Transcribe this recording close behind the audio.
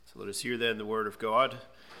Let us hear then the word of God.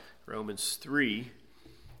 Romans 3,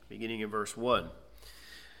 beginning in verse 1.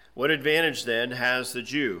 What advantage then has the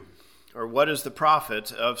Jew, or what is the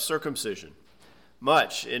profit of circumcision?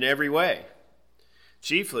 Much in every way,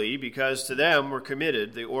 chiefly because to them were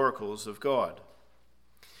committed the oracles of God.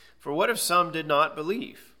 For what if some did not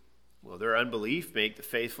believe? Will their unbelief make the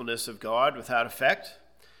faithfulness of God without effect?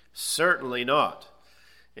 Certainly not.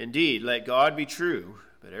 Indeed, let God be true,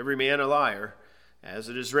 but every man a liar, as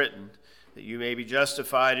it is written, that you may be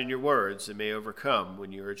justified in your words and may overcome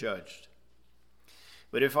when you are judged.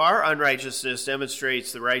 But if our unrighteousness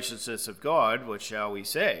demonstrates the righteousness of God, what shall we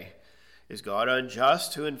say? Is God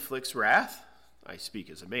unjust who inflicts wrath? I speak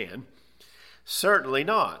as a man. Certainly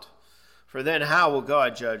not. For then how will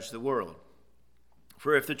God judge the world?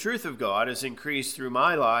 For if the truth of God is increased through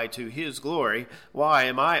my lie to his glory, why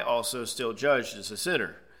am I also still judged as a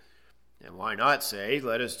sinner? And why not say,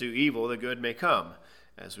 let us do evil that good may come,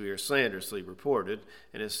 as we are slanderously reported,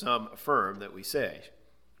 and as some affirm that we say.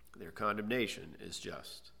 Their condemnation is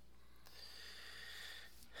just.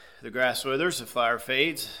 The grass withers, the flower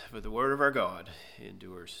fades, but the word of our God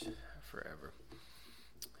endures forever.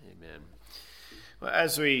 Amen. Well,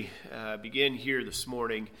 as we begin here this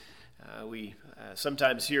morning, we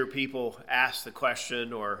sometimes hear people ask the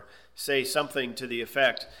question or say something to the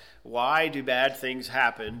effect, why do bad things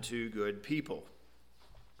happen to good people?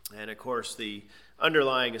 And of course, the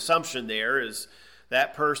underlying assumption there is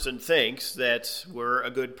that person thinks that we're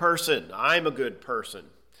a good person. I'm a good person.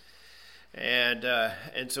 And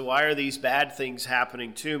so why are these bad things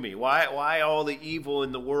happening to me? Why all the evil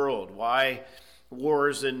in the world? Why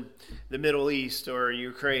wars in the Middle East or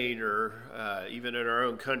Ukraine or even in our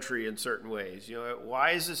own country in certain ways?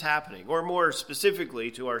 Why is this happening? Or more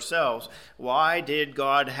specifically to ourselves, why did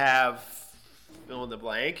God have fill in the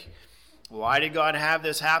blank? Why did God have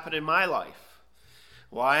this happen in my life?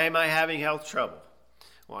 Why am I having health trouble?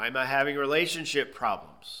 Why am I having relationship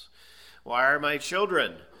problems? Why are my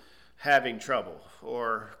children having trouble,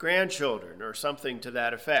 or grandchildren, or something to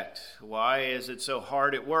that effect? Why is it so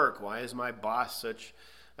hard at work? Why is my boss such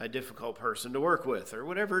a difficult person to work with, or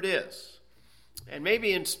whatever it is? And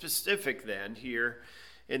maybe in specific then, here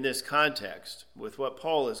in this context, with what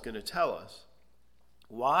Paul is going to tell us,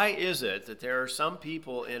 why is it that there are some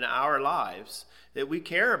people in our lives that we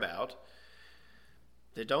care about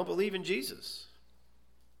that don't believe in Jesus?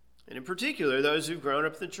 And in particular, those who've grown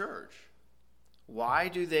up in the church. Why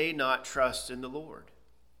do they not trust in the Lord?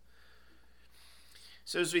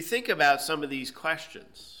 So as we think about some of these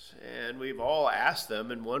questions, and we've all asked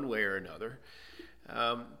them in one way or another,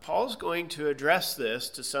 Paul's going to address this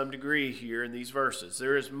to some degree here in these verses.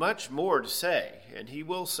 There is much more to say, and he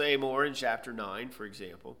will say more in chapter 9, for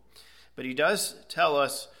example. But he does tell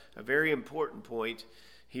us a very important point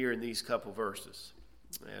here in these couple verses,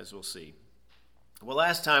 as we'll see. Well,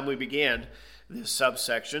 last time we began this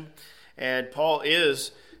subsection, and Paul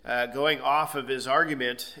is going off of his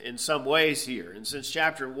argument in some ways here. And since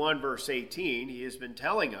chapter 1, verse 18, he has been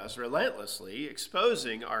telling us relentlessly,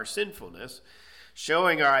 exposing our sinfulness,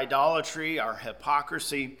 showing our idolatry, our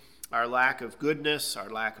hypocrisy, our lack of goodness, our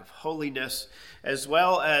lack of holiness, as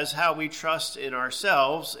well as how we trust in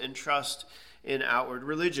ourselves and trust in outward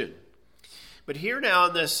religion. But here now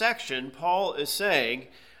in this section, Paul is saying,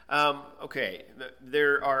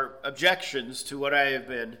 there are objections to what I have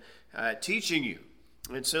been teaching you.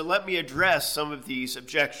 And so let me address some of these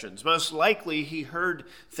objections. Most likely he heard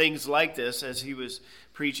things like this as he was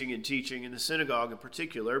preaching and teaching in the synagogue in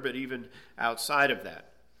particular, but even outside of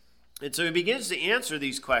that. And so he begins to answer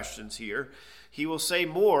these questions here. He will say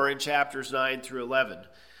more in chapters 9 through 11,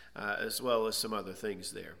 as well as some other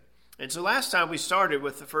things there. And so last time we started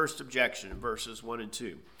with the first objection in verses 1 and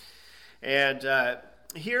 2. And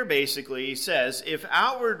here basically he says, if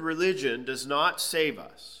outward religion does not save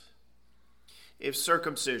us, if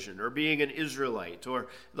circumcision or being an Israelite or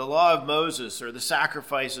the law of Moses or the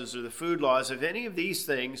sacrifices or the food laws, if any of these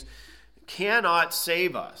things cannot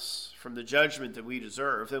save us from the judgment that we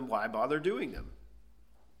deserve, then why bother doing them?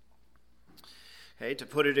 Okay, to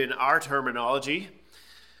put it in our terminology,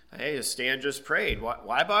 as Stan just prayed,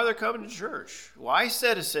 why bother coming to church? Why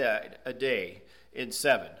set aside a day in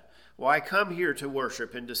 7? Why come here to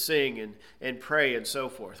worship and to sing and pray and so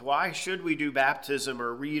forth? Why should we do baptism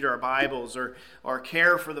or read our Bibles or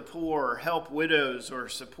care for the poor or help widows or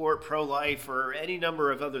support pro-life or any number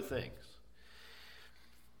of other things?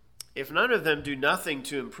 If none of them do nothing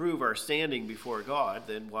to improve our standing before God,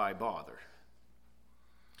 then why bother?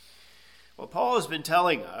 Well, Paul has been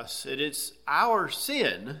telling us that it's our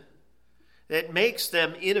sin that makes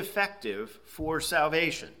them ineffective for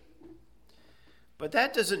salvation. But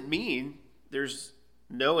that doesn't mean there's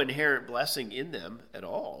no inherent blessing in them at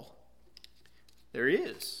all. There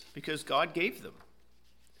is, because God gave them.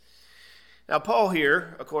 Now, Paul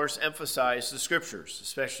here, of course, emphasized the Scriptures,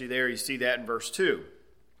 especially there you see that in verse 2.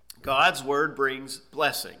 God's word brings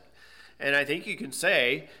blessing. And I think you can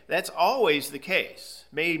say that's always the case.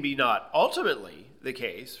 Maybe not ultimately the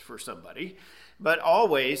case for somebody, but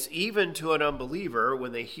always, even to an unbeliever,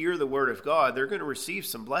 when they hear the word of God, they're going to receive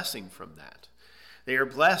some blessing from that. They are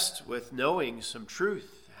blessed with knowing some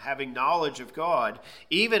truth, having knowledge of God,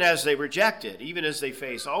 even as they reject it, even as they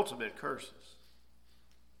face ultimate curses.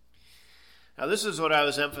 Now, this is what I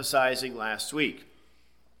was emphasizing last week.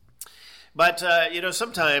 But,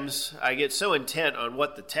 sometimes I get so intent on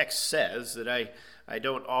what the text says that I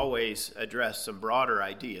don't always address some broader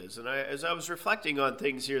ideas. And as I was reflecting on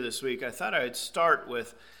things here this week, I thought I would start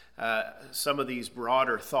with some of these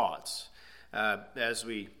broader thoughts as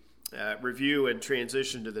we review and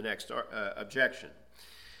transition to the next objection.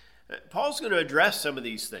 Paul's going to address some of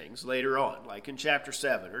these things later on, like in chapter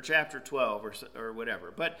 7 or chapter 12 or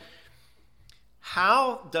whatever. But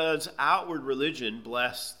how does outward religion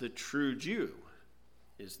bless the true Jew,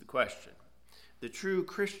 is the question. The true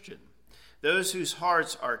Christian, those whose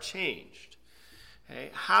hearts are changed. Okay?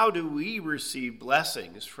 How do we receive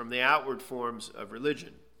blessings from the outward forms of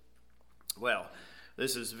religion? Well,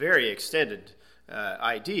 this is a very extended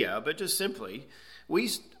idea, but just simply, we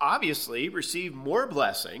obviously receive more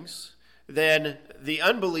blessings than the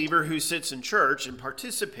unbeliever who sits in church and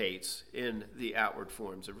participates in the outward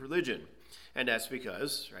forms of religion. And that's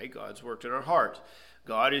because, God's worked in our heart.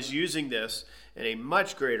 God is using this in a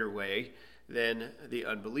much greater way than the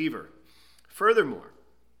unbeliever. Furthermore,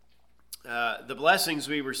 the blessings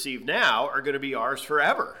we receive now are going to be ours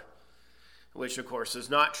forever, which, of course, is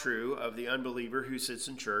not true of the unbeliever who sits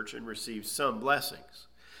in church and receives some blessings.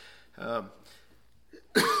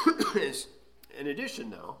 In addition,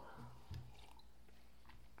 though,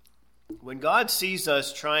 when God sees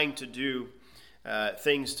us trying to do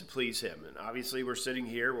things to please him. And obviously we're sitting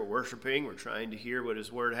here, we're worshiping, we're trying to hear what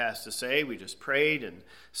his word has to say. We just prayed and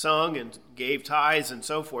sung and gave tithes and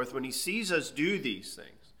so forth. When he sees us do these things,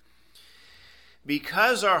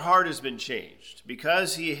 because our heart has been changed,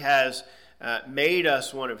 because he has made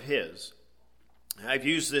us one of his. I've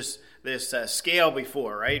used this scale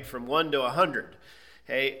before, from 1 to 100.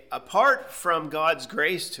 Okay, apart from God's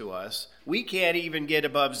grace to us, we can't even get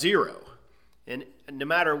above 0. And no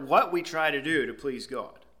matter what we try to do to please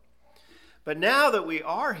God. But now that we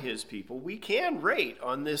are his people, we can rate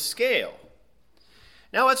on this scale.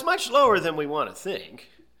 Now, it's much lower than we want to think.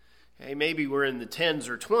 Okay, maybe we're in the 10s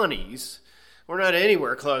or 20s. We're not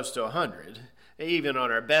anywhere close to 100. Even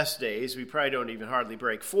on our best days, we probably don't even hardly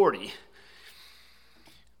break 40.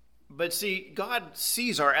 But see, God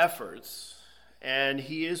sees our efforts, and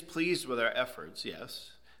he is pleased with our efforts,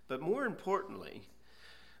 yes. But more importantly,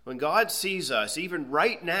 when God sees us, even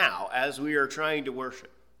right now as we are trying to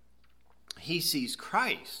worship, he sees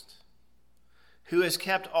Christ, who has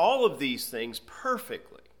kept all of these things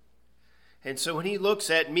perfectly. And so when he looks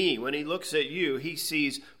at me, when he looks at you, he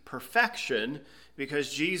sees perfection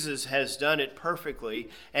because Jesus has done it perfectly.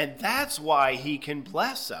 And that's why he can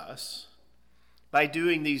bless us by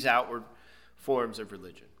doing these outward forms of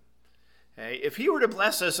religion. Okay? If he were to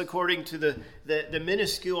bless us according to the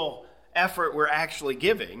minuscule effort we're actually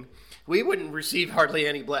giving, we wouldn't receive hardly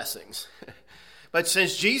any blessings. But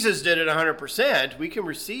since Jesus did it 100%, we can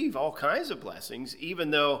receive all kinds of blessings,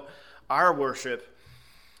 even though our worship,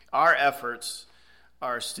 our efforts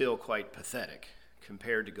are still quite pathetic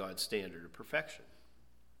compared to God's standard of perfection.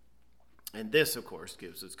 And this, of course,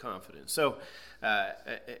 gives us confidence. So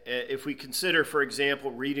if we consider, for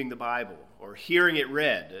example, reading the Bible or hearing it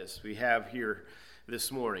read, as we have here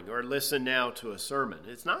this morning, or listen now to a sermon,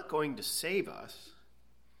 it's not going to save us.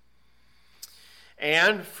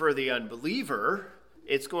 And for the unbeliever,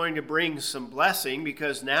 it's going to bring some blessing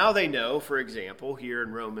because now they know, for example, here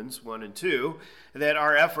in Romans 1 and 2, that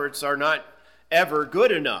our efforts are not ever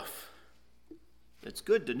good enough. It's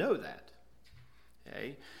good to know that.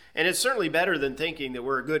 Okay? And it's certainly better than thinking that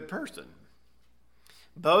we're a good person.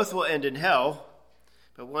 Both will end in hell,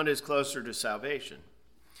 but one is closer to salvation.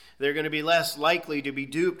 They're going to be less likely to be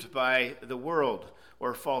duped by the world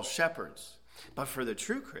or false shepherds. But for the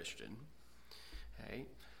true Christian, okay,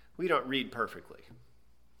 we don't read perfectly.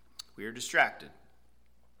 We are distracted.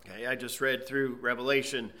 Okay, I just read through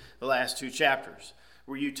Revelation, the last 2 chapters.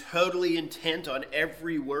 Were you totally intent on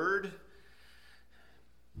every word?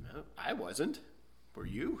 No, I wasn't. Were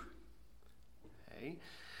you? Okay.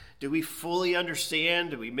 Do we fully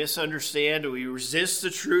understand? Do we misunderstand? Do we resist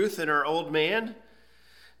the truth in our old man?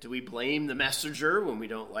 Do we blame the messenger when we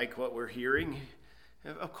don't like what we're hearing?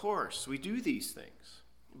 Of course, we do these things.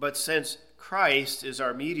 But since Christ is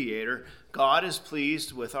our mediator, God is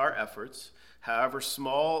pleased with our efforts, however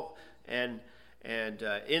small and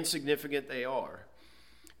insignificant they are,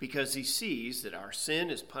 because he sees that our sin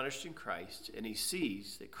is punished in Christ, and he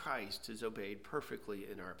sees that Christ is obeyed perfectly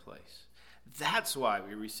in our place. That's why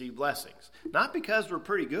we receive blessings. Not because we're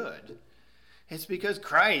pretty good. It's because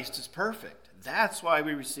Christ is perfect. That's why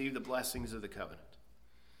we receive the blessings of the covenant.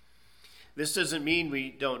 This doesn't mean we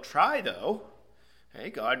don't try, though. Okay,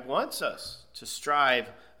 God wants us to strive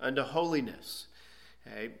unto holiness.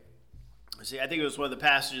 Okay. See, I think it was one of the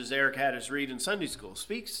passages Eric had us read in Sunday school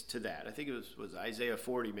speaks to that. I think it was Isaiah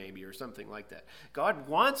 40 maybe, or something like that. God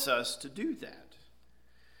wants us to do that.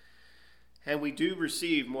 And we do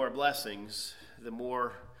receive more blessings the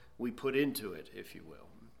more we put into it, if you will.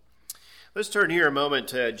 Let's turn here a moment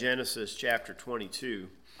to Genesis chapter 22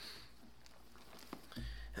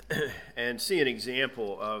 and see an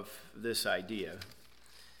example of this idea.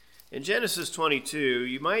 In Genesis 22,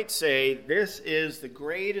 you might say this is the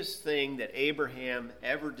greatest thing that Abraham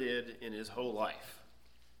ever did in his whole life.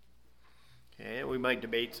 Okay, we might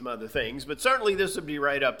debate some other things, but certainly this would be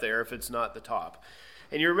right up there if it's not the top.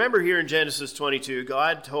 And you remember here in Genesis 22,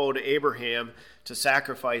 God told Abraham to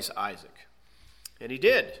sacrifice Isaac. And he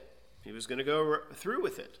did. He was going to go through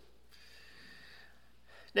with it.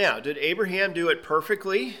 Now, did Abraham do it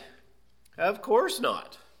perfectly? Of course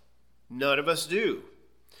not. None of us do.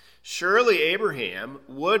 Surely Abraham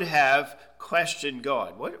would have questioned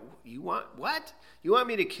God. What? You want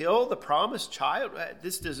me to kill the promised child?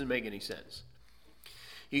 This doesn't make any sense.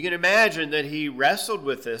 You can imagine that he wrestled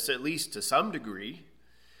with this, at least to some degree.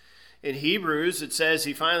 In Hebrews, it says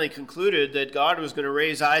he finally concluded that God was going to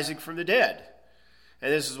raise Isaac from the dead.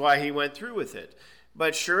 And this is why he went through with it.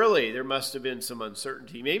 But surely there must have been some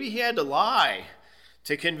uncertainty. Maybe he had to lie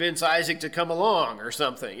to convince Isaac to come along or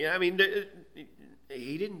something. Yeah, I mean,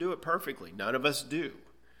 he didn't do it perfectly. None of us do.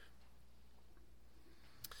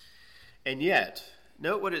 And yet,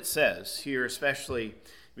 note what it says here, especially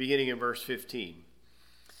beginning in verse 15.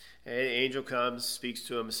 And the angel comes, speaks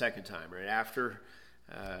to him a second time, right after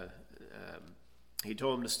he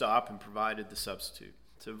told him to stop and provided the substitute.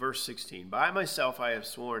 So verse 16, by myself I have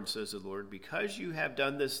sworn, says the Lord, because you have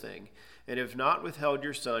done this thing, and have not withheld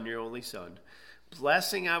your son, your only son,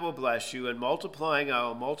 blessing I will bless you, and multiplying I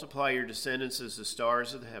will multiply your descendants as the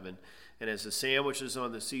stars of the heaven, and as the sand which is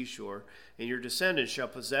on the seashore, and your descendants shall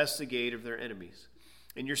possess the gate of their enemies.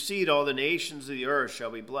 In your seed all the nations of the earth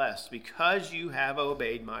shall be blessed, because you have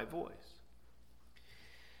obeyed my voice.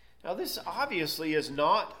 Now this obviously is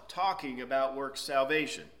not talking about works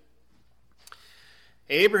salvation.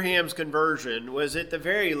 Abraham's conversion was at the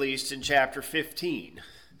very least in chapter 15.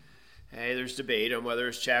 Okay, there's debate on whether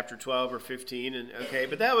it's chapter 12 or 15,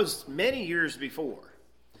 but that was many years before.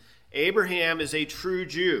 Abraham is a true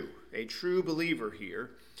Jew, a true believer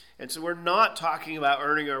here, and so we're not talking about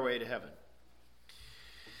earning our way to heaven.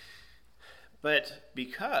 But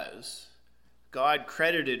because God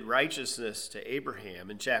credited righteousness to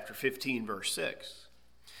Abraham in chapter 15, verse 6,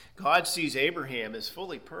 God sees Abraham as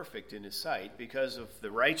fully perfect in his sight because of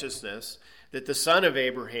the righteousness that the son of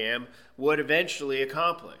Abraham would eventually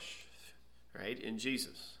accomplish, right, in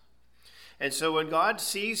Jesus. And so when God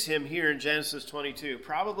sees him here in Genesis 22,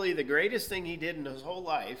 probably the greatest thing he did in his whole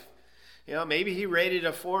life, maybe he rated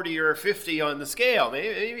a 40 or a 50 on the scale.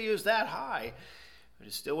 Maybe he was that high, but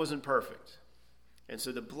it still wasn't perfect. And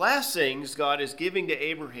so the blessings God is giving to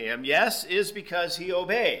Abraham, yes, is because he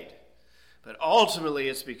obeyed. But ultimately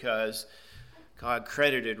it's because God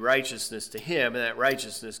credited righteousness to him, and that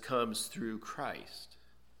righteousness comes through Christ.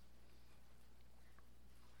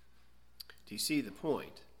 Do you see the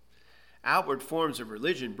point? Outward forms of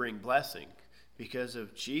religion bring blessing because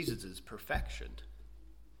of Jesus' perfection.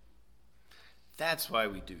 That's why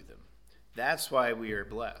we do them. That's why we are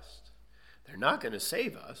blessed. They're not going to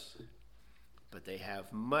save us, but they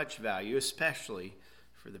have much value, especially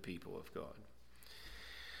for the people of God.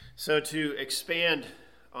 So to expand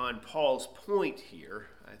on Paul's point here,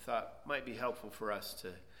 I thought might be helpful for us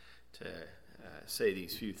to say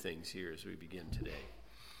these few things here as we begin today.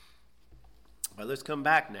 But let's come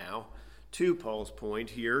back now to Paul's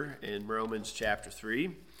point here in Romans chapter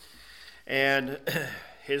 3. And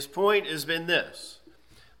his point has been this: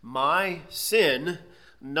 my sin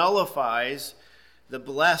nullifies the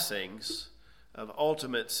blessings of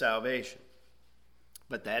ultimate salvation.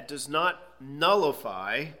 But that does not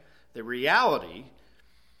nullify the reality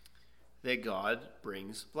that God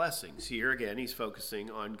brings blessings. Here again, he's focusing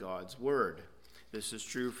on God's word. This is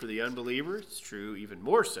true for the unbeliever. It's true even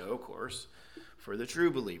more so, of course, for the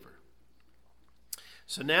true believer.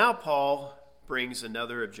 So now Paul brings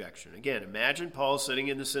another objection. Again, imagine Paul sitting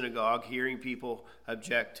in the synagogue hearing people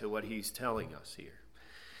object to what he's telling us here.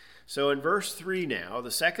 So in verse 3 now,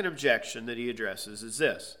 the second objection that he addresses is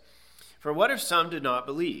this. For what if some did not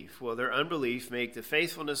believe? Will their unbelief make the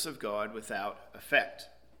faithfulness of God without effect?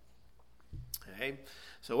 Okay.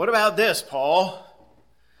 So what about this, Paul?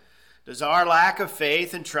 Does our lack of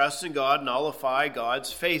faith and trust in God nullify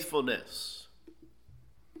God's faithfulness?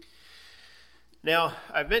 Now,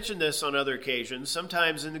 I've mentioned this on other occasions.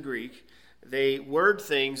 Sometimes in the Greek, they word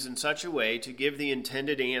things in such a way to give the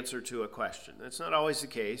intended answer to a question. That's not always the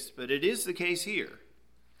case, but it is the case here.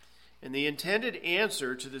 And the intended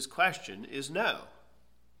answer to this question is no.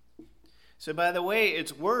 So by the way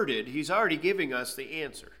it's worded, he's already giving us the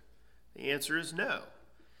answer. The answer is no.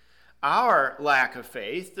 Our lack of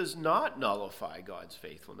faith does not nullify God's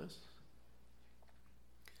faithfulness.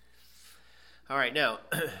 All right, now,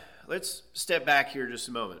 let's step back here just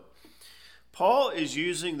a moment. Paul is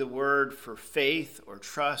using the word for faith or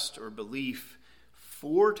trust or belief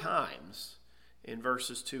 4 times in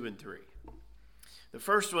verses 2 and 3. The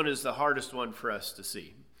first one is the hardest one for us to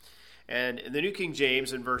see. And in the New King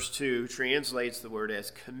James in verse 2 translates the word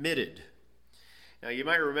as committed. Now you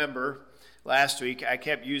might remember last week I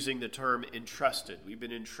kept using the term entrusted. We've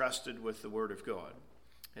been entrusted with the word of God.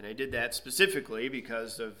 And I did that specifically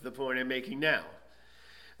because of the point I'm making now.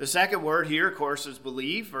 The second word here, of course, is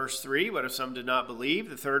believe. Verse 3, what if some did not believe?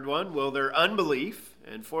 The third one, will their unbelief,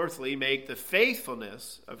 and fourthly, make the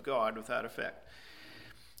faithfulness of God without effect?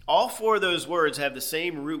 All 4 of those words have the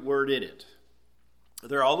same root word in it.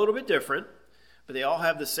 They're all a little bit different, but they all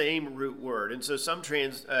have the same root word. And so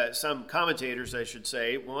some commentators, I should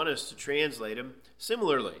say, want us to translate them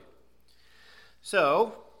similarly.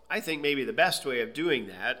 So I think maybe the best way of doing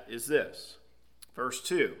that is this. Verse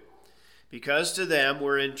 2. Because to them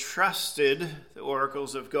were entrusted the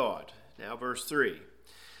oracles of God. Now verse 3.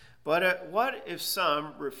 But what if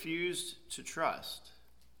some refused to trust?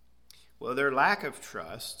 Will their lack of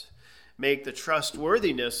trust make the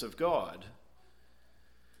trustworthiness of God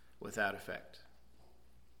without effect?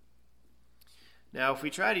 Now, if we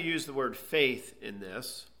try to use the word faith in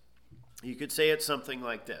this, you could say it something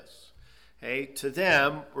like this. Hey, to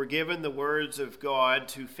them were given the words of God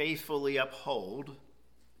to faithfully uphold.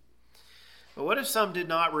 But what if some did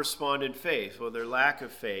not respond in faith? Will their lack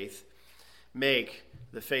of faith make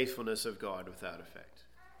the faithfulness of God without effect?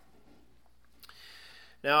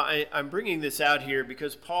 Now, I'm bringing this out here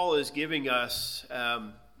because Paul is giving us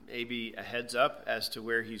maybe a heads up as to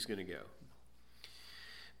where he's going to go.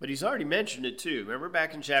 But he's already mentioned it too. Remember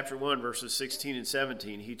back in chapter 1, verses 16 and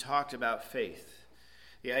 17, he talked about faith.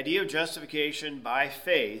 The idea of justification by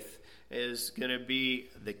faith is going to be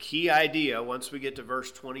the key idea once we get to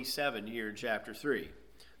verse 27 here in chapter 3.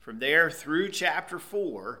 From there through chapter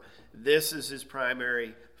 4, this is his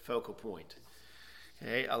primary focal point.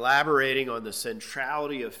 Okay, elaborating on the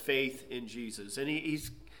centrality of faith in Jesus. And he's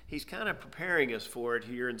kind of preparing us for it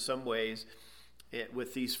here in some ways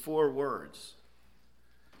with these 4 words.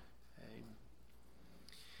 Okay.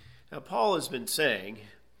 Now, Paul has been saying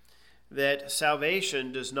that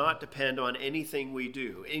salvation does not depend on anything we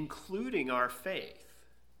do, including our faith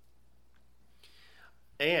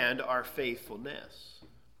and our faithfulness.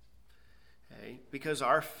 Okay? Because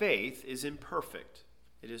our faith is imperfect.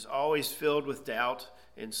 It is always filled with doubt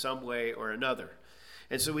in some way or another.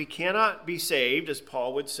 And so we cannot be saved, as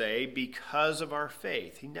Paul would say, because of our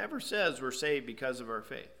faith. He never says we're saved because of our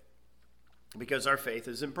faith. Because our faith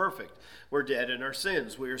is imperfect. We're dead in our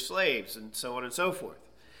sins. We are slaves, and so on and so forth.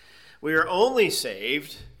 We are only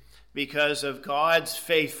saved because of God's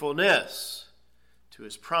faithfulness to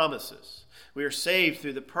his promises. We are saved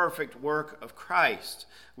through the perfect work of Christ.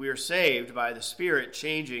 We are saved by the Spirit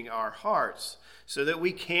changing our hearts so that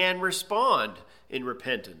we can respond in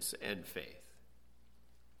repentance and faith.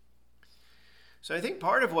 So I think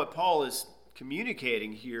part of what Paul is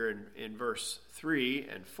communicating here in verse 3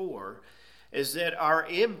 and 4 is that our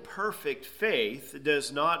imperfect faith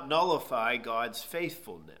does not nullify God's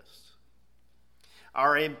faithfulness.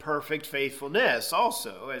 Our imperfect faithfulness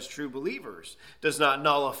also, as true believers, does not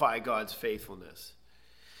nullify God's faithfulness.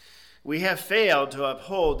 We have failed to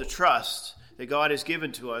uphold the trust that God has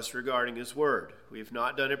given to us regarding his word. We have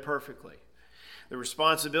not done it perfectly. The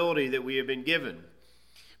responsibility that we have been given,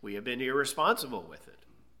 we have been irresponsible with it.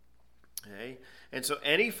 Okay? And so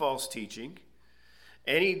any false teaching,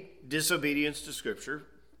 any disobedience to Scripture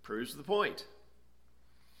proves the point.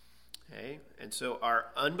 Okay? And so our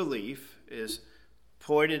unbelief is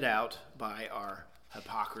pointed out by our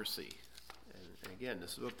hypocrisy. And again,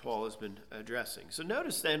 this is what Paul has been addressing. So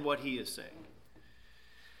notice then what he is saying.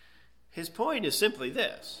 His point is simply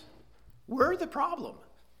this. We're the problem,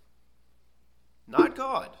 not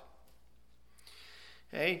God.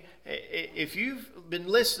 Okay? If you've been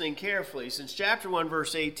listening carefully since chapter 1,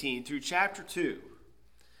 verse 18 through chapter 2,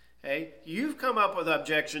 okay, you've come up with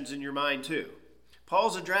objections in your mind too.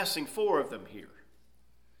 Paul's addressing 4 of them here.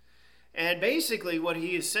 And basically what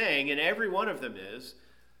he is saying in every one of them is,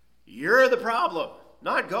 you're the problem,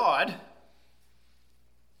 not God.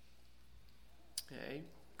 Okay?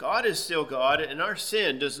 God is still God, and our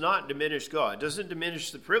sin does not diminish God, doesn't diminish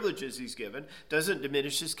the privileges he's given, doesn't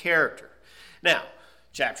diminish his character. Now,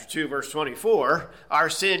 chapter 2, verse 24, our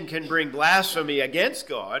sin can bring blasphemy against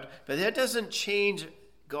God, but that doesn't change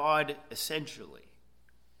God essentially.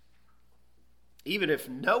 Even if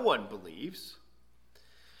no one believes,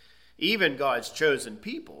 even God's chosen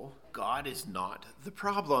people, God is not the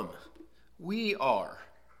problem. We are.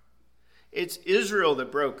 It's Israel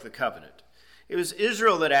that broke the covenant. It was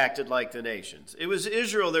Israel that acted like the nations. It was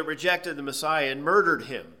Israel that rejected the Messiah and murdered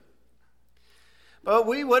him. But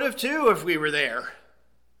we would have too if we were there.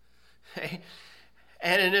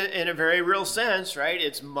 And in a very real sense, right,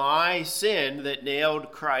 it's my sin that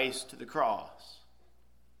nailed Christ to the cross.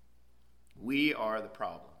 We are the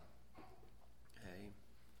problem. Okay.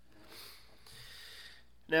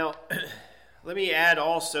 Now, let me add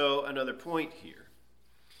also another point here.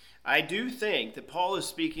 I do think that Paul is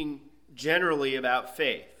speaking generally about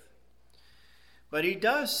faith. But he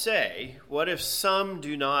does say, what if some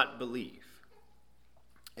do not believe?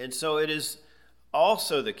 And so it is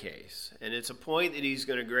also the case, and it's a point that he's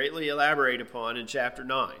going to greatly elaborate upon in chapter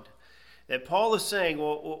 9, that Paul is saying,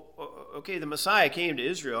 well, okay, the Messiah came to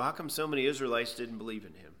Israel. How come so many Israelites didn't believe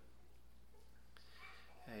in him?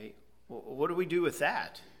 Hey, well, what do we do with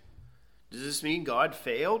that? Does this mean God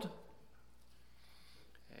failed?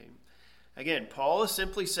 Again, Paul is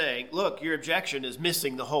simply saying, look, your objection is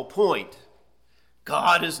missing the whole point.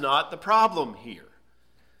 God is not the problem here.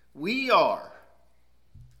 We are.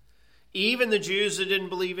 Even the Jews that didn't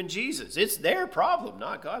believe in Jesus. It's their problem,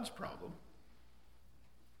 not God's problem.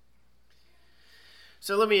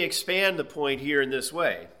 So let me expand the point here in this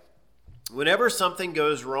way. Whenever something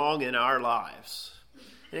goes wrong in our lives,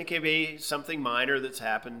 and it can be something minor that's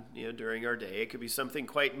happened during our day, it could be something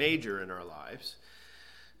quite major in our lives,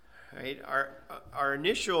 right? Our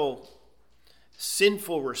initial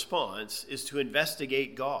sinful response is to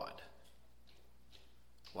investigate God.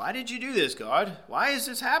 Why did you do this, God? Why is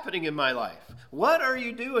this happening in my life? What are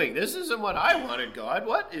you doing? This isn't what I wanted, God.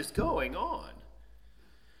 What is going on?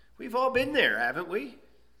 We've all been there, haven't we?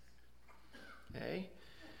 Okay.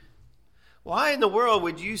 Why in the world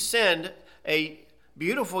would you send a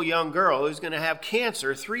beautiful young girl who's going to have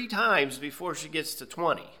cancer 3 times before she gets to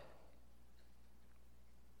 20?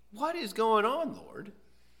 What is going on, Lord?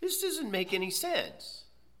 This doesn't make any sense.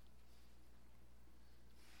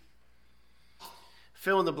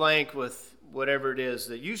 Fill in the blank with whatever it is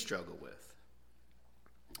that you struggle with.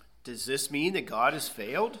 Does this mean that God has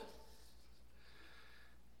failed?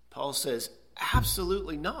 Paul says,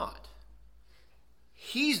 absolutely not.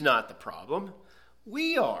 He's not the problem.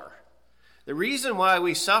 We are. The reason why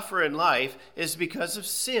we suffer in life is because of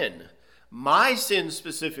sin. My sin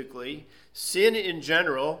specifically, sin in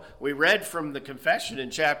general. We read from the confession in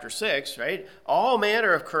chapter 6, right? All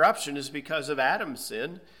manner of corruption is because of Adam's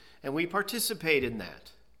sin, and we participate in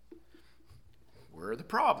that. We're the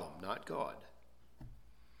problem, not God.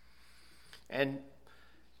 And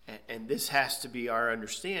this has to be our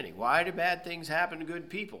understanding. Why do bad things happen to good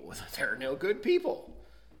people? There are no good people.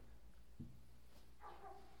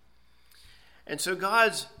 And so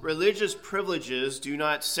God's religious privileges do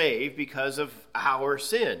not save because of our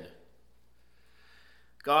sin.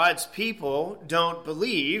 God's people don't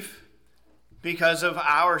believe because of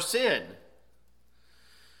our sin.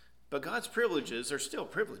 But God's privileges are still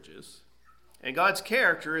privileges, and God's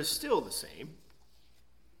character is still the same.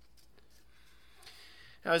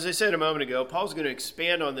 Now, as I said a moment ago, Paul's going to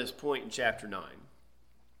expand on this point in chapter 9.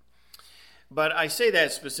 But I say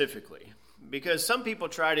that specifically because some people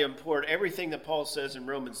try to import everything that Paul says in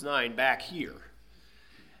Romans 9 back here.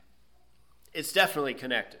 It's definitely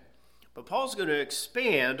connected. But Paul's going to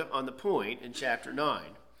expand on the point in chapter 9,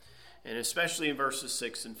 and especially in verses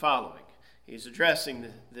 6 and following. He's addressing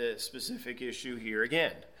the specific issue here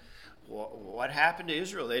again. What happened to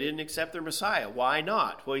Israel? They didn't accept their Messiah. Why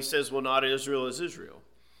not? Well, he says, well, not Israel is Israel.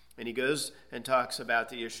 And he goes and talks about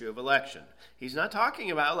the issue of election. He's not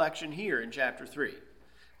talking about election here in chapter 3.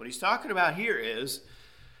 What he's talking about here is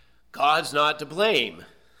God's not to blame.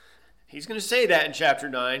 He's going to say that in chapter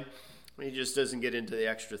 9. He just doesn't get into the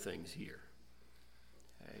extra things here.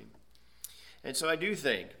 Okay. And so I do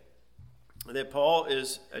think that Paul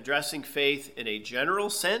is addressing faith in a general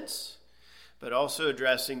sense, but also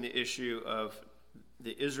addressing the issue of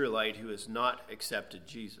the Israelite who has not accepted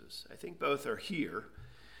Jesus. I think both are here,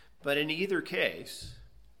 but in either case,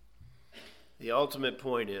 the ultimate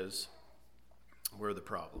point is we're the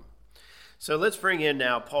problem. So let's bring in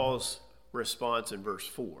now Paul's response in verse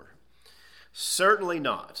 4. Certainly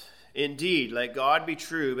not. Indeed, let God be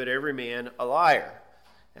true, but every man a liar,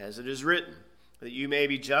 as it is written, that you may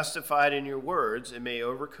be justified in your words and may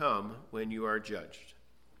overcome when you are judged.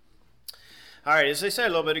 All right, as I said a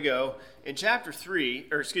little bit ago, in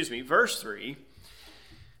verse 3,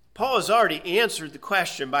 Paul has already answered the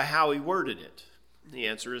question by how he worded it. The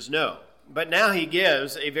answer is no. But now he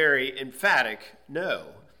gives a very emphatic no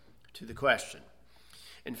to the question.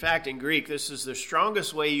 In fact, in Greek, this is the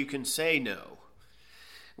strongest way you can say no.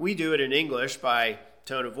 We do it in English by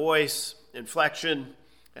tone of voice, inflection,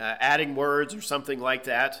 adding words or something like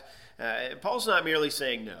that. Paul's not merely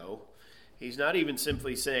saying no. He's not even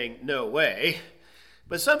simply saying no way,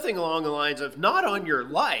 but something along the lines of not on your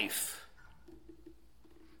life.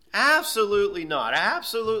 Absolutely not.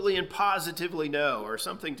 Absolutely and positively no, or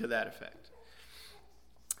something to that effect.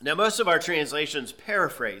 Now, most of our translations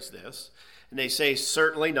paraphrase this, and they say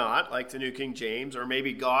certainly not, like the New King James, or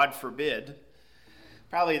maybe God forbid.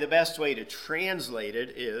 Probably the best way to translate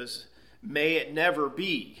it is, may it never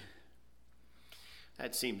be.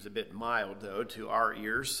 That seems a bit mild, though, to our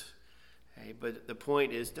ears. Okay, but the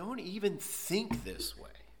point is, don't even think this way.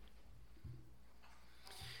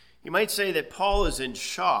 You might say that Paul is in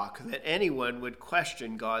shock that anyone would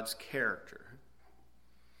question God's character.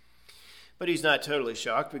 But he's not totally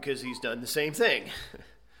shocked because he's done the same thing.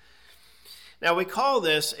 Now, we call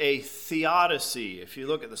this a Theodicy. If you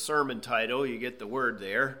look at the sermon title, you get the word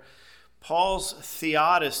there. Paul's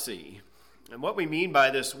Theodicy. And what we mean by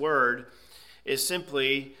this word is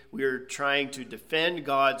simply we're trying to defend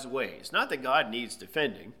God's ways. Not that God needs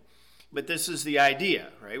defending, but this is the idea,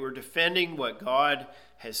 right? We're defending what God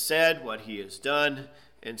has said, what he has done,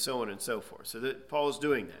 and so on and so forth. So that Paul is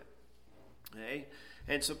doing that. Okay?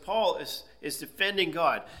 And so Paul is defending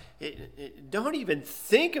God. Don't even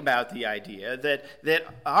think about the idea that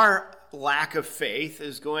our lack of faith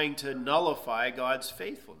is going to nullify God's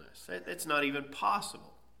faithfulness. That's not even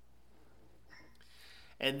possible.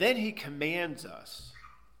 And then he commands us.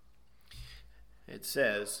 It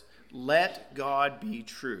says, let God be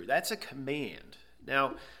true. That's a command.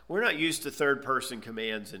 Now, we're not used to third-person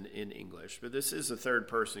commands in English, but this is a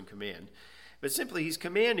third-person command. But simply, he's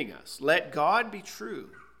commanding us, let God be true.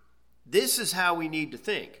 This is how we need to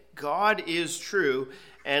think. God is true,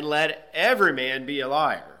 and let every man be a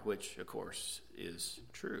liar, which, of course, is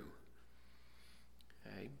true.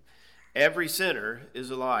 Okay? Every sinner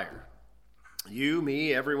is a liar. You,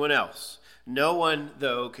 me, everyone else. No one,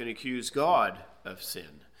 though, can accuse God of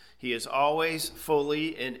sin. He is always fully,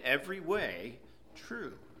 in every way,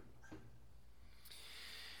 true.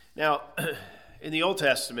 Now, in the Old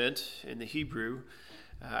Testament, in the Hebrew,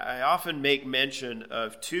 I often make mention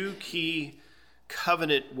of two key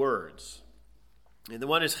covenant words. And the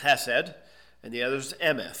one is chesed, and the other is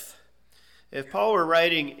emeth. If Paul were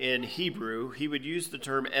writing in Hebrew, he would use the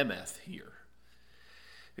term emeth here.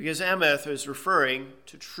 Because emeth is referring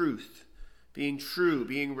to truth, being true,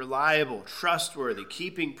 being reliable, trustworthy,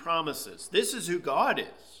 keeping promises. This is who God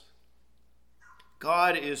is.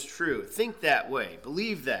 God is true. Think that way.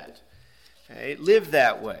 Believe that. Okay? Live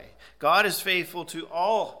that way. God is faithful to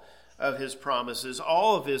all of his promises,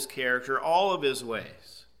 all of his character, all of his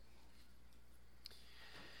ways.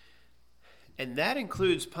 And that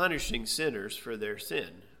includes punishing sinners for their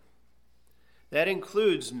sin. That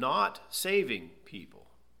includes not saving people,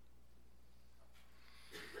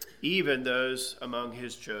 even those among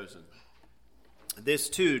his chosen. This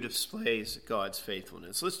too displays God's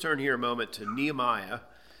faithfulness. Let's turn here a moment to Nehemiah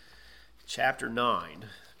chapter 9.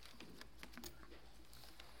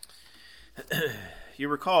 You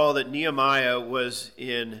recall that Nehemiah was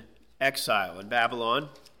in exile in Babylon.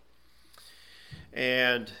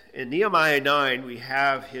 And in Nehemiah 9, we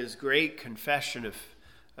have his great confession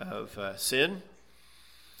of sin.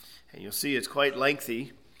 And you'll see it's quite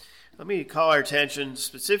lengthy. Let me call our attention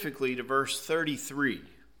specifically to verse 33.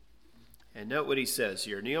 And note what he says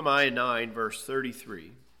here. Nehemiah 9, verse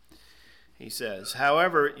 33. He says,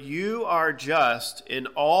 however, you are just in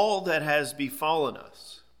all that has befallen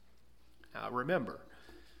us. Now remember,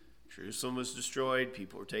 Jerusalem was destroyed.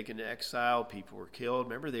 People were taken to exile. People were killed.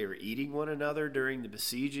 Remember, they were eating one another during the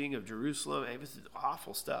besieging of Jerusalem. It was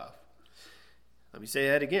awful stuff. Let me say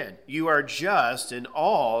that again. You are just in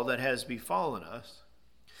all that has befallen us.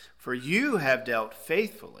 For you have dealt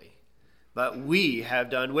faithfully, but we have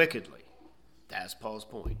done wickedly. That's Paul's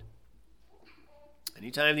point.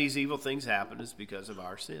 Anytime these evil things happen, it's because of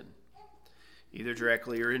our sin, either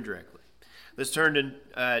directly or indirectly. Let's turn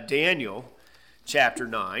to Daniel chapter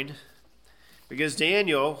 9, because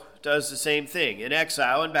Daniel does the same thing. In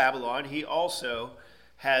exile in Babylon, he also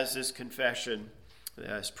has this confession,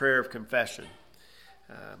 this prayer of confession.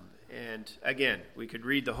 And again, we could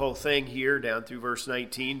read the whole thing here down through verse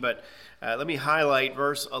 19, but let me highlight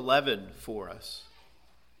verse 11 for us.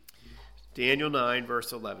 Daniel 9,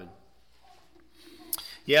 verse 11.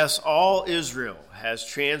 Yes, all Israel has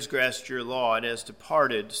transgressed your law and has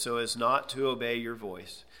departed so as not to obey your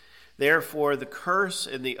voice. Therefore, the curse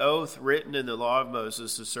and the oath written in the law of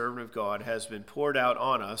Moses, the servant of God, has been poured out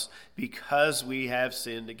on us because we have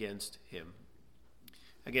sinned against him.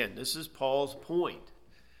 Again, this is Paul's point.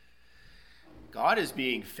 God is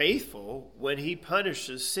being faithful when he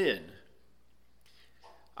punishes sin.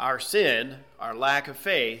 Our sin, our lack of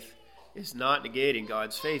faith, is not negating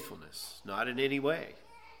God's faithfulness, not in any way.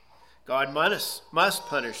 God must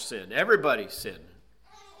punish sin. Everybody's sin.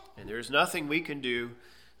 And there's nothing we can do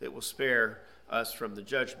that will spare us from the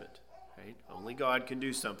judgment. Right? Only God can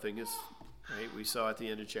do something, as we saw at the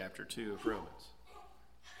end of chapter 2 of Romans.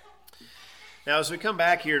 Now, as we come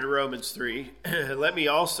back here to Romans 3, let me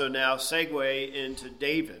also now segue into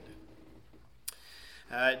David.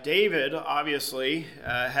 David, obviously,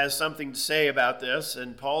 has something to say about this,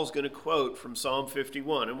 and Paul's going to quote from Psalm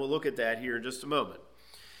 51, and we'll look at that here in just a moment.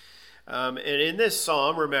 And in this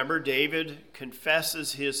psalm, remember, David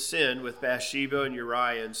confesses his sin with Bathsheba and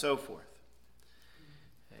Uriah and so forth.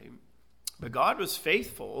 Okay. But God was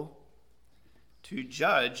faithful to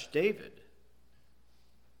judge David.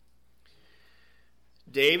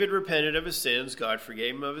 David repented of his sins. God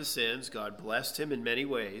forgave him of his sins. God blessed him in many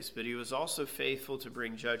ways, but he was also faithful to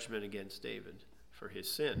bring judgment against David for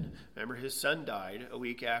his sin. Remember, his son died a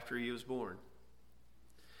week after he was born.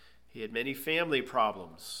 He had many family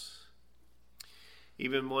problems.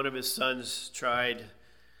 Even one of his sons tried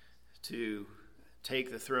to take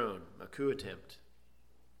the throne, a coup attempt.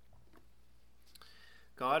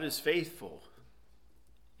 God is faithful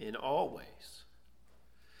in all ways.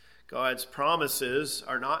 God's promises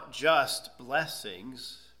are not just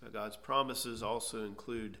blessings, but God's promises also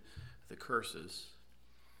include the curses.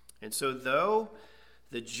 And so though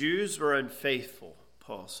the Jews were unfaithful,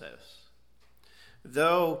 Paul says,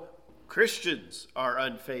 though Christians are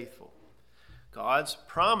unfaithful, God's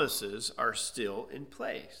promises are still in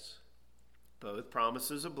place, both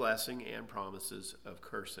promises of blessing and promises of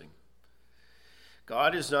cursing.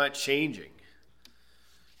 God is not changing.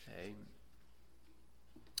 Okay?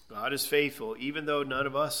 God is faithful, even though none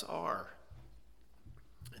of us are.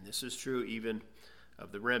 And this is true even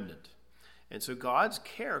of the remnant. And so God's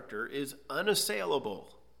character is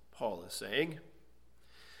unassailable, Paul is saying.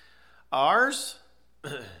 Ours,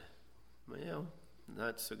 well,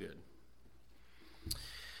 not so good.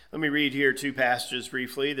 Let me read here two passages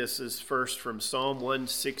briefly. This is first from Psalm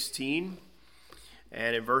 116.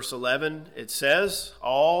 And in verse 11, it says,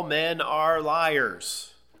 all men are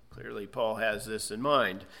liars. Clearly, Paul has this in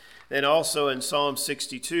mind. Then also in Psalm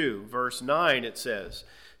 62, verse 9, it says,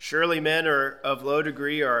 surely men are of low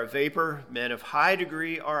degree are a vapor, men of high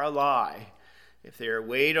degree are a lie. If they are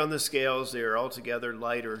weighed on the scales, they are altogether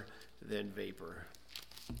lighter than vapor.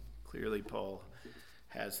 Clearly, Paul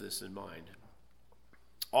has this in mind.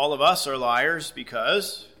 All of us are liars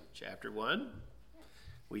because, chapter 1,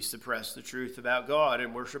 we suppress the truth about God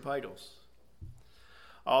and worship idols.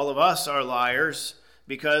 All of us are liars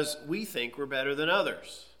because we think we're better than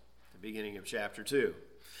others, the beginning of chapter 2.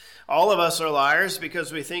 All of us are liars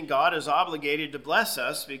because we think God is obligated to bless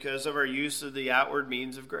us because of our use of the outward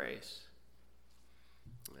means of grace.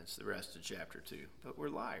 That's the rest of chapter 2. But we're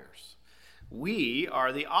liars. We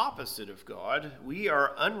are the opposite of God. We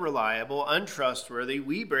are unreliable, untrustworthy.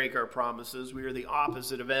 We break our promises. We are the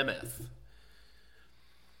opposite of Emeth.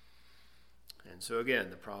 And so again,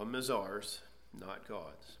 the problem is ours, not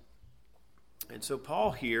God's. And so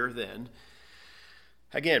Paul here then,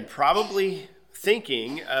 again, probably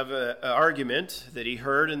thinking of an argument that he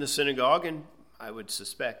heard in the synagogue, and I would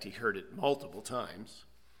suspect he heard it multiple times.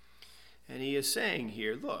 And he is saying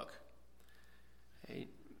here, look,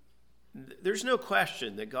 there's no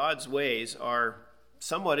question that God's ways are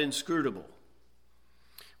somewhat inscrutable.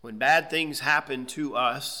 When bad things happen to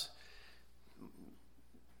us,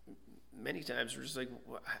 many times we're just like,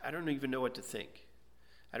 I don't even know what to think.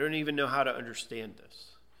 I don't even know how to understand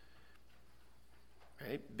this.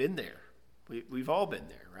 Right? Been there. We've all been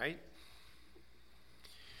there, right?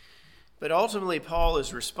 But ultimately, Paul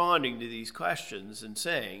is responding to these questions and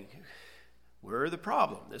saying, we're the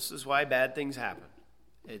problem. This is why bad things happen.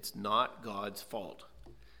 It's not God's fault.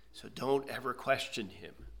 So don't ever question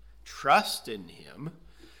him. Trust in him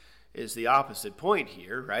is the opposite point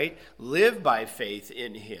here, right? Live by faith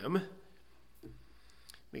in him,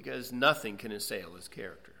 because nothing can assail his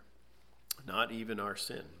character, not even our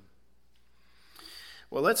sin.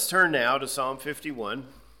 Well, let's turn now to Psalm 51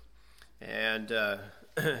 and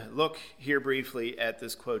look here briefly at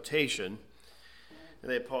this quotation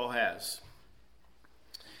that Paul has.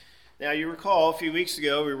 Now, you recall a few weeks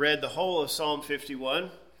ago we read the whole of Psalm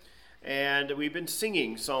 51, and we've been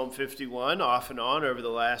singing Psalm 51 off and on over the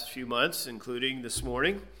last few months, including this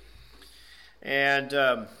morning. And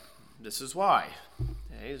this is why,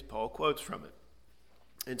 as Paul quotes from it.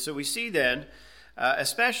 And so we see then,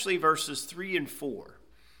 especially verses 3 and 4.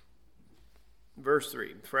 Verse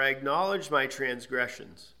 3, "For I acknowledge my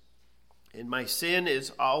transgressions, and my sin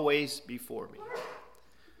is always before me."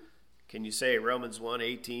 Can you say Romans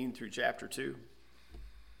 1:18 through chapter 2?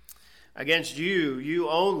 "Against you, you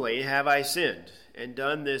only have I sinned, and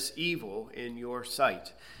done this evil in your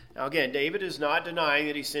sight." Now again, David is not denying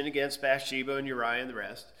that he sinned against Bathsheba and Uriah and the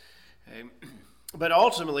rest. Okay? But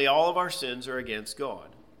ultimately, all of our sins are against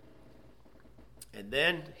God. And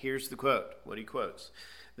then, here's the quote, what he quotes.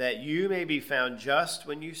 "That you may be found just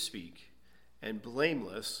when you speak, and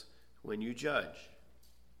blameless when you judge."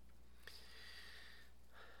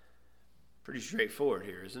 Pretty straightforward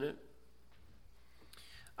here, isn't it?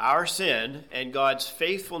 Our sin and God's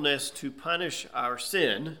faithfulness to punish our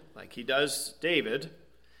sin, like he does David,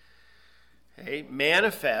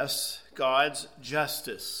 manifests God's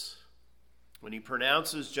justice. When he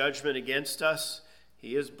pronounces judgment against us,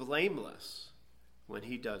 he is blameless when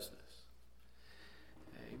he does this.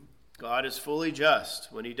 God is fully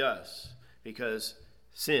just when he does, because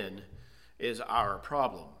sin is our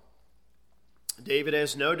problem. David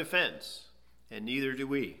has no defense, and neither do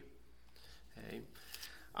we.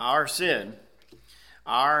 Our sin,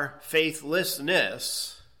 our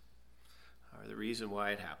faithlessness are the reason why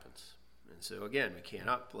it happens. And so again, we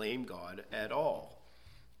cannot blame God at all.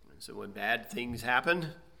 And so when bad things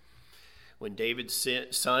happen, when David's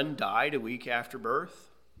son died a week after birth,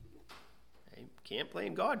 we can't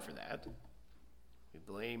blame God for that. We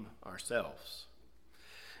blame ourselves.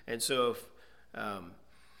 And so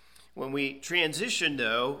when we transition,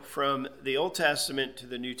 though, from the Old Testament to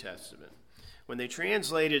the New Testament, when they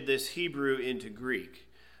translated this Hebrew into Greek,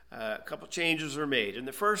 a couple changes were made. In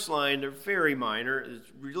the first line, they're very minor.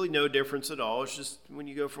 There's really no difference at all. It's just when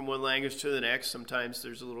you go from one language to the next, sometimes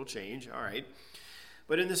there's a little change. All right.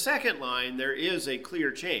 But in the second line, there is a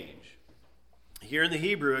clear change. Here in the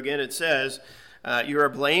Hebrew, again, it says, you are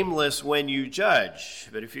blameless when you judge.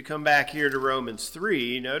 But if you come back here to Romans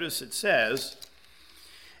 3, notice it says,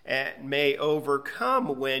 and may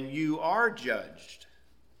overcome when you are judged.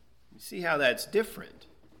 You see how that's different?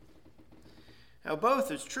 Now, both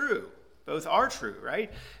is true. Both are true,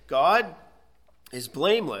 right? God is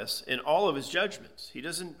blameless in all of his judgments. He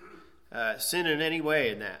doesn't sin in any way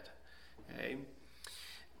in that. Okay?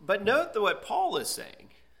 But note what Paul is saying.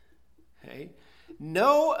 Okay?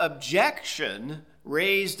 No objection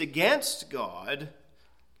raised against God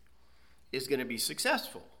is going to be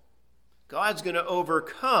successful. God's going to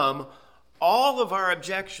overcome all of our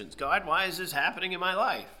objections. God, why is this happening in my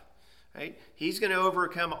life? Right? He's going to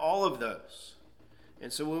overcome all of those.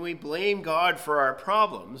 And so when we blame God for our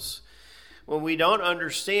problems, when we don't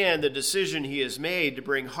understand the decision he has made to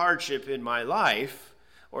bring hardship in my life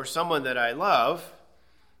or someone that I love,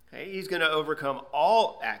 he's going to overcome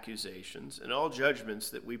all accusations and all judgments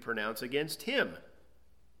that we pronounce against him.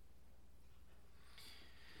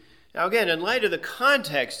 Now again, in light of the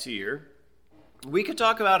context here, we could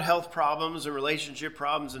talk about health problems and relationship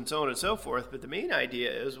problems and so on and so forth, but the main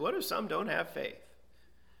idea is, what if some don't have faith?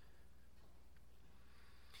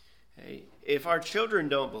 If our children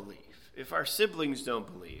don't believe, if our siblings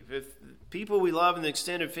don't believe, if people we love in the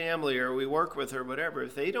extended family or we work with or whatever,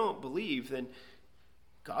 if they don't believe, then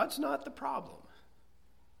God's not the problem.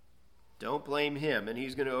 Don't blame him, and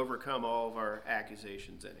he's going to overcome all of our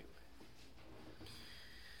accusations anyway.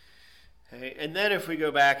 Okay, and then if we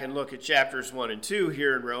go back and look at chapters 1 and 2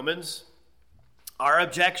 here in Romans, our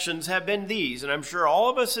objections have been these, and I'm sure all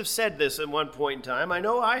of us have said this at one point in time. I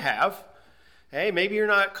know I have. Hey, maybe you're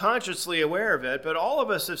not consciously aware of it, but all of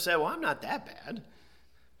us have said, well, I'm not that bad.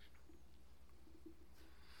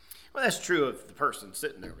 Well, that's true of the person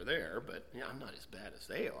sitting over there, but I'm not as bad as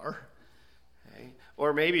they are. Okay?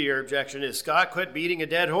 Or maybe your objection is, Scott, quit beating a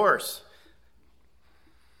dead horse.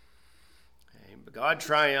 Okay? But God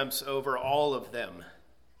triumphs over all of them.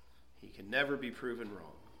 He can never be proven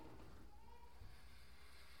wrong.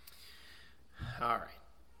 All right.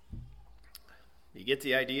 You get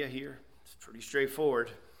the idea here? It's pretty straightforward.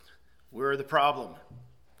 We're the problem.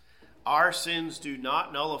 Our sins do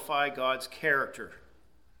not nullify God's character.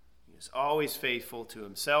 He is always faithful to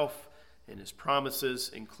himself and his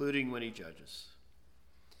promises, including when he judges.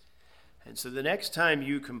 And so the next time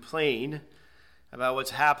you complain about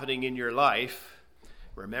what's happening in your life,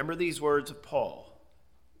 remember these words of Paul.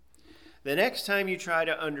 The next time you try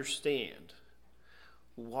to understand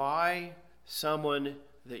why someone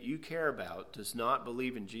that you care about does not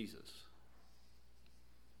believe in Jesus,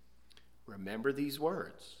 remember these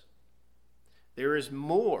words. There is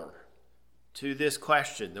more to this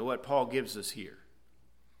question than what Paul gives us here.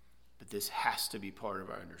 But this has to be part of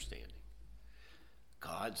our understanding.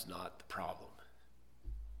 God's not the problem.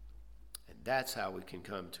 And that's how we can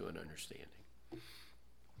come to an understanding.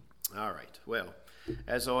 All right. Well,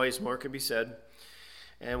 as always, more can be said.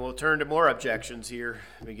 And we'll turn to more objections here,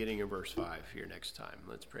 beginning in verse 5 here next time.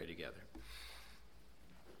 Let's pray together.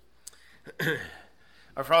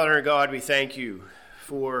 Our Father and God, we thank you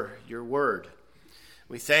for your word.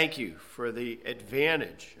 We thank you for the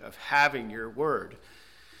advantage of having your word.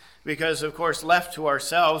 Because, of course, left to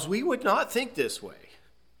ourselves, we would not think this way.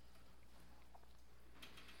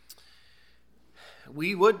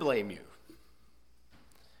 We would blame you.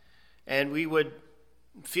 And we would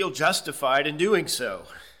feel justified in doing so.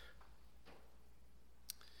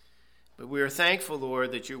 But we are thankful,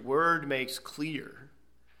 Lord, that your word makes clear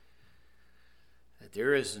that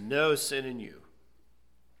there is no sin in you.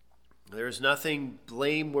 There is nothing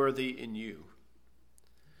blameworthy in you.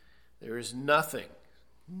 There is nothing,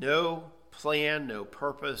 no plan, no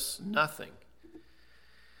purpose, nothing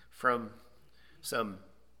from some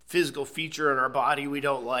physical feature in our body we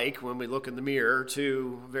don't like when we look in the mirror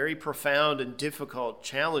to very profound and difficult,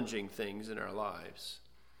 challenging things in our lives.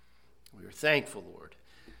 We are thankful, Lord,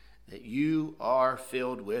 that you are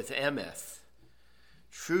filled with emeth,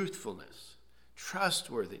 truthfulness,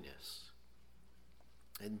 trustworthiness.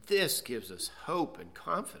 And this gives us hope and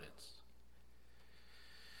confidence.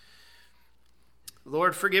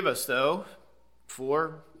 Lord, forgive us, though,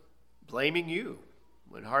 for blaming you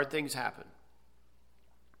when hard things happen.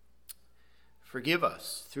 Forgive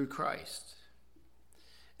us through Christ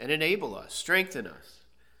and enable us, strengthen us.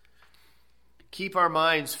 Keep our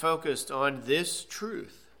minds focused on this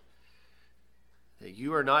truth, that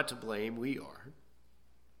you are not to blame, we are.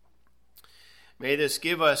 May this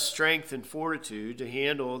give us strength and fortitude to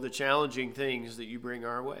handle the challenging things that you bring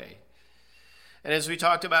our way. And as we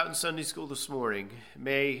talked about in Sunday school this morning,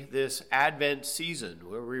 may this Advent season,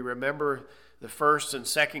 where we remember the first and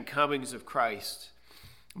second comings of Christ,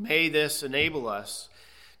 may this enable us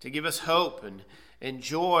to give us hope and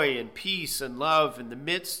joy and peace and love in the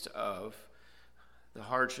midst of the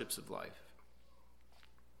hardships of life.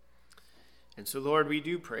 And so, Lord, we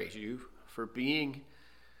do praise you for being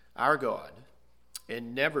our God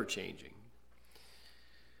and never changing.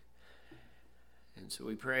 And so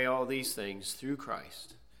we pray all these things through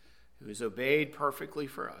Christ, who has obeyed perfectly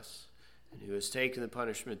for us and who has taken the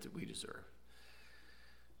punishment that we deserve.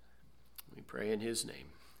 We pray in his name.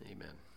 Amen.